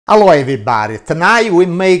Hello everybody, tonight we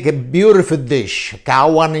make a beautiful dish that I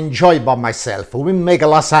want to enjoy by myself. We make a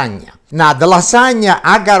lasagna. Now the lasagna,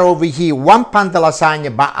 I got over here 1 pound of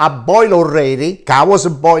lasagna, but I boiled already. I was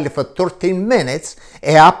boiled for 13 minutes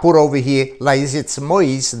and I put over here like it's more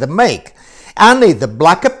easy to make. I need the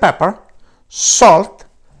black pepper, salt,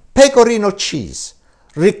 pecorino cheese,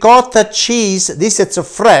 ricotta cheese, this is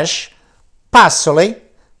fresh, parsley,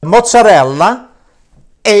 mozzarella,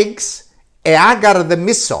 eggs, and I got the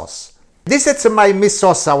meat sauce. This is my meat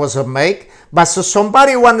sauce I was make, but so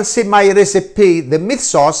somebody want to see my recipe, the meat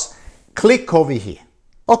sauce, click over here.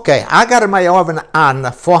 Okay, I got my oven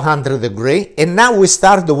on 400 degrees, and now we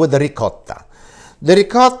start with the ricotta. The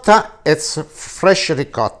ricotta, it's fresh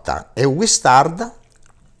ricotta, and we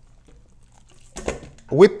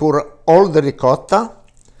pour all the ricotta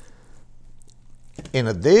in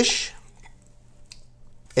a dish.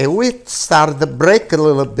 And we start to break a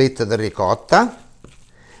little bit of the ricotta.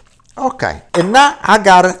 Okay, and now I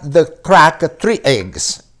got the crack 3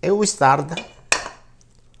 eggs. And we start.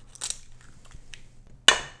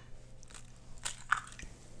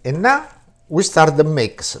 And now we start to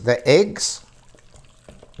mix the eggs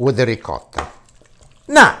with the ricotta.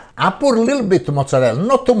 Now, I pour a little bit of mozzarella,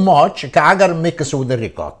 not too much, because I got to mix with the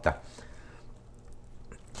ricotta.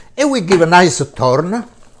 And we give a nice turn.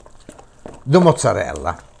 The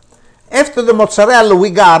mozzarella. After the mozzarella, we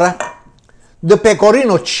got the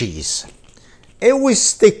pecorino cheese. And we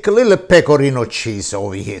stick a little pecorino cheese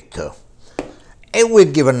over here too. And we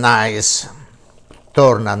give a nice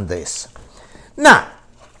turn on this. Now,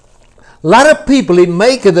 a lot of people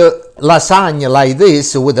make the lasagna like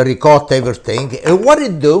this with the ricotta, everything. And what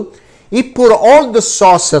it do, it put all the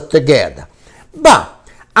sauce together. But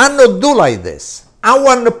I don't do like this. I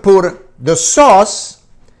want to put the sauce.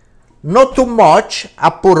 Not too much, I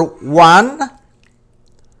put 1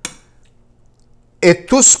 and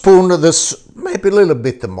 2 spoons of this, maybe a little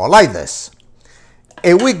bit more, like this.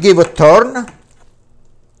 And we give a turn.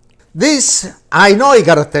 This, I know it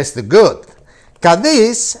gotta taste good, because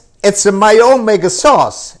this, it's my own make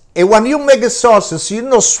sauce. And when you make a sauce, you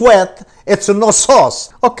no sweat, it's no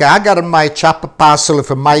sauce. Okay, I got my chopped parsley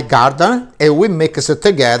from my garden, and we mix it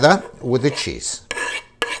together with the cheese.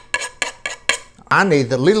 I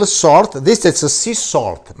need a little salt. This is a sea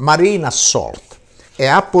salt, marina salt. And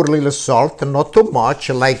I put a little salt, not too much,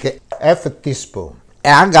 like half a teaspoon.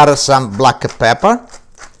 And I got some black pepper.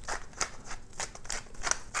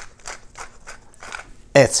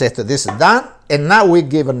 That's it, this is done. And now we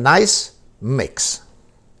give a nice mix.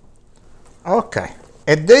 Okay,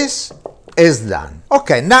 and this is done.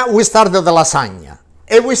 Okay, now we start the lasagna.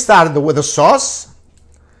 And we start with the sauce.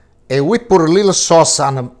 And we put a little sauce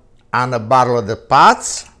on a bottle of the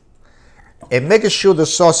pots, and make sure the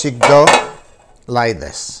sauce go like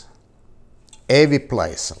this, every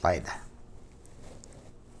place like that.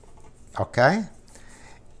 Okay,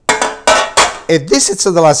 and this is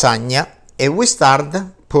the lasagna, and we start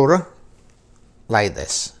pour like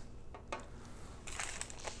this.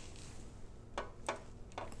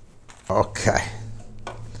 Okay,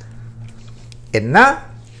 and now,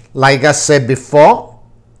 like I said before,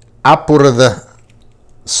 I pour the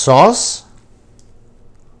sauce,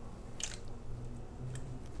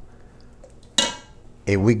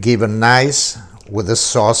 and we give a nice with the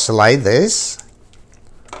sauce like this,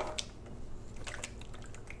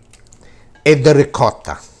 and the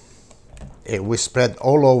ricotta, and we spread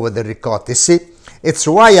all over the ricotta. You see, it's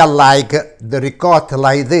why I like the ricotta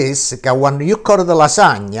like this, because when you cut the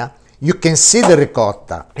lasagna, you can see the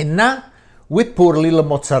ricotta. And now we pour a little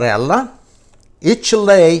mozzarella. Each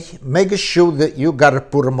lay, make sure that you got to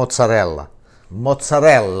put mozzarella,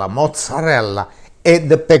 and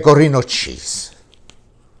the pecorino cheese.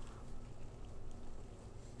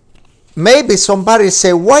 Maybe somebody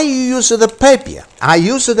say, why you use the pepper? I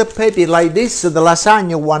use the pepper like this, the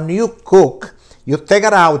lasagna, when you cook, you take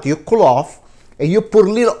it out, you cool off, and you put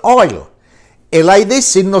a little oil. And like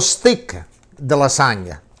this, it no stick, the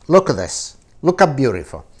lasagna. Look at this. Look how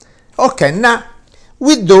beautiful. Okay, now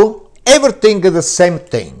we do everything is the same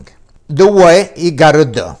thing, the way you gotta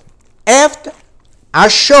do. After, I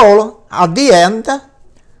show at the end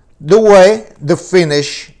the way to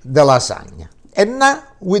finish the lasagna. And now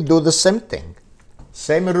we do the same thing,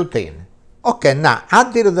 same routine. Okay, now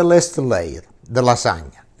I did the last layer, the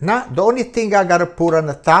lasagna. Now the only thing I gotta put on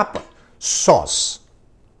the top, sauce.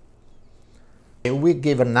 And we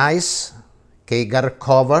give a nice, okay, gotta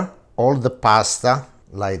cover all the pasta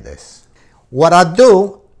like this. What I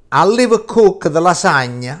do, I leave it cook the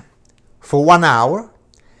lasagna for 1 hour.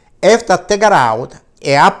 After I take it out,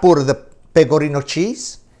 and I put the pecorino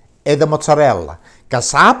cheese and the mozzarella.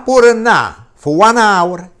 Because I put it now for 1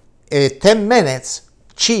 hour, 10 minutes,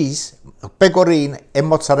 cheese, pecorino and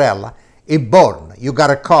mozzarella, it burn. You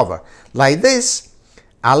gotta cover. Like this,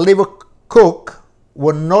 I leave it cook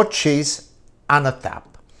with no cheese on the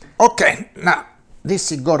top. Okay, now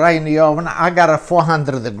this go right in the oven. I got a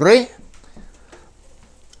 400 degree.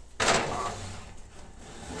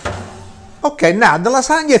 Okay, now the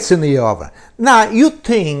lasagna is in the oven. Now you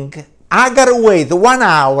think I gotta wait 1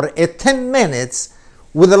 hour and 10 minutes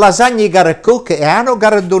with the lasagna you gotta cook and I don't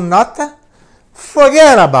gotta do nothing?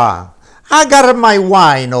 Forget about it. I got my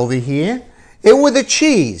wine over here and with the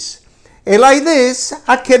cheese. And like this,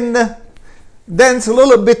 I can dance a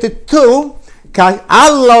little bit too, because I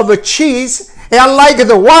love cheese e I like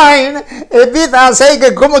the wine e vita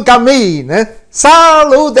segue come cammina.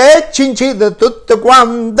 Salute e cincide tutte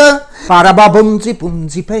quante. Parababunzi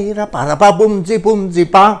punzi pera, parababunzi punzi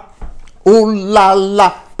pa. La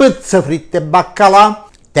la, pizza fritte e baccalà.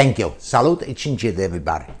 Thank you. Salute e cincide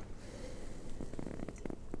everybody.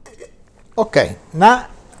 Okay, now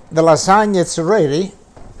the lasagna is ready.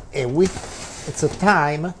 And it's a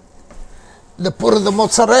time to put the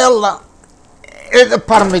mozzarella and the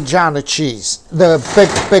Parmigiano cheese, the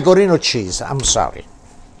pecorino cheese, I'm sorry.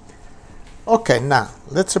 Okay, now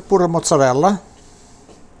let's put the mozzarella.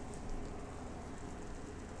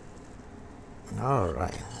 All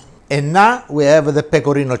right. And now we have the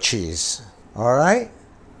pecorino cheese. All right.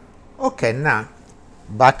 Okay, now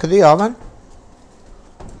back to the oven.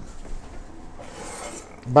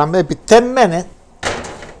 But maybe 10 minutes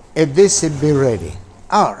and this will be ready.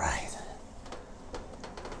 All right.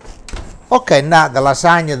 Okay, now the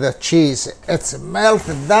lasagna, the cheese, it's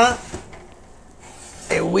melted down.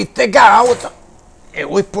 And we take out and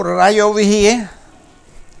we put it right over here.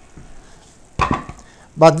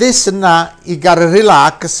 But this now, you gotta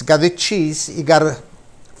relax, got the cheese, you gotta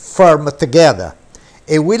firm it together.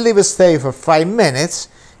 And we leave it stay for 5 minutes,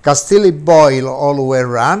 because till it boil all the way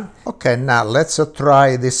around. Okay, now let's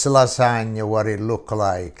try this lasagna, what it look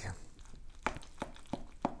like.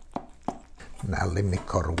 Now let me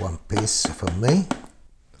cut one piece for me.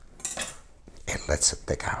 And let's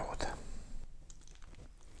take out.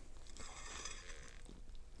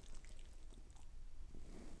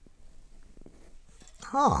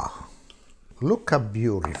 Ah, look how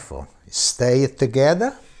beautiful. Stay it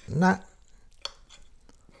together. Now,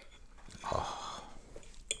 oh.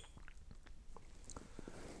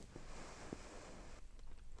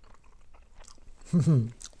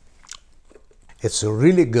 It's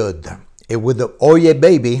really good. And with the Oye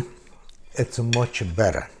baby, it's much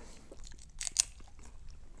better.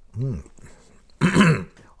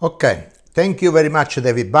 Okay, thank you very much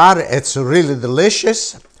everybody. It's really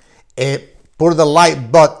delicious. Put the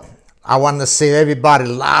like button. I want to say everybody a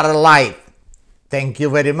lot of like. Thank you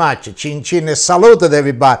very much. Cin cin e salute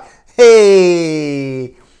everybody.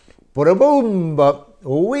 Hey, pure bomba.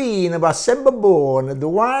 Wine va sempre buono. The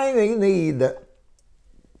wine you need.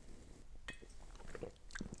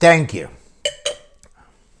 Thank you.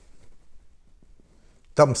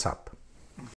 Thumbs up.